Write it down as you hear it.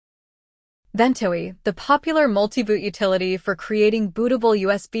Ventoy, the popular multi-boot utility for creating bootable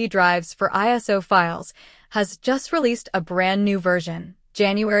USB drives for ISO files, has just released a brand new version,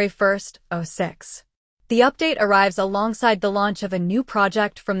 January 1st, 06. The update arrives alongside the launch of a new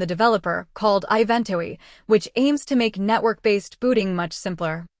project from the developer called Ventoy, which aims to make network-based booting much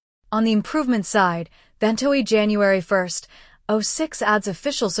simpler. On the improvement side, Ventoy January 1st, 06 adds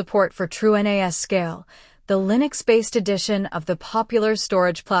official support for TrueNAS Scale, the Linux-based edition of the popular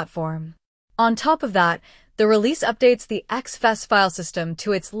storage platform. On top of that, the release updates the XFS file system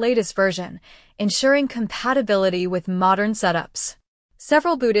to its latest version, ensuring compatibility with modern setups.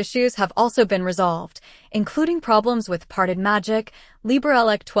 Several boot issues have also been resolved, including problems with parted magic,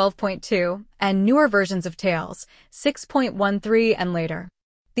 LibreELEC 12.2, and newer versions of Tails, 6.13 and later.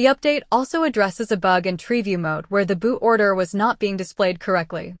 The update also addresses a bug in TreeView mode where the boot order was not being displayed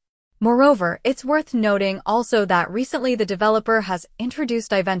correctly. Moreover, it's worth noting also that recently the developer has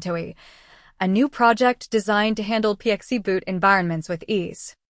introduced Ventoy, a new project designed to handle PXE boot environments with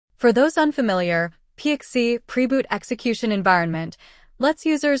ease. For those unfamiliar, PXE, Pre-Boot Execution Environment, lets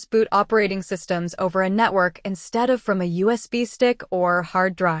users boot operating systems over a network instead of from a USB stick or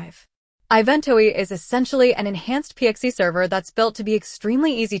hard drive. Ventoy is essentially an enhanced PXE server that's built to be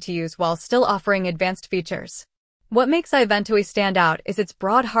extremely easy to use while still offering advanced features. What makes Ventoy stand out is its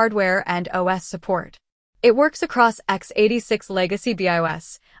broad hardware and OS support. It works across x86 legacy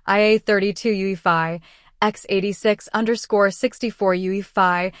BIOS, IA32 UEFI, x86-64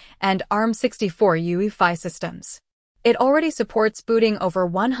 UEFI, and ARM64 UEFI systems. It already supports booting over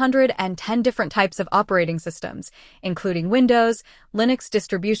 110 different types of operating systems, including Windows, Linux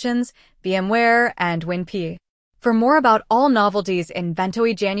distributions, VMware, and WinP. For more about all novelties in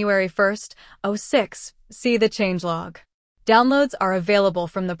Ventoy January 1st, 06, see the changelog. Downloads are available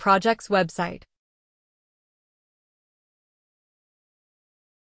from the project's website.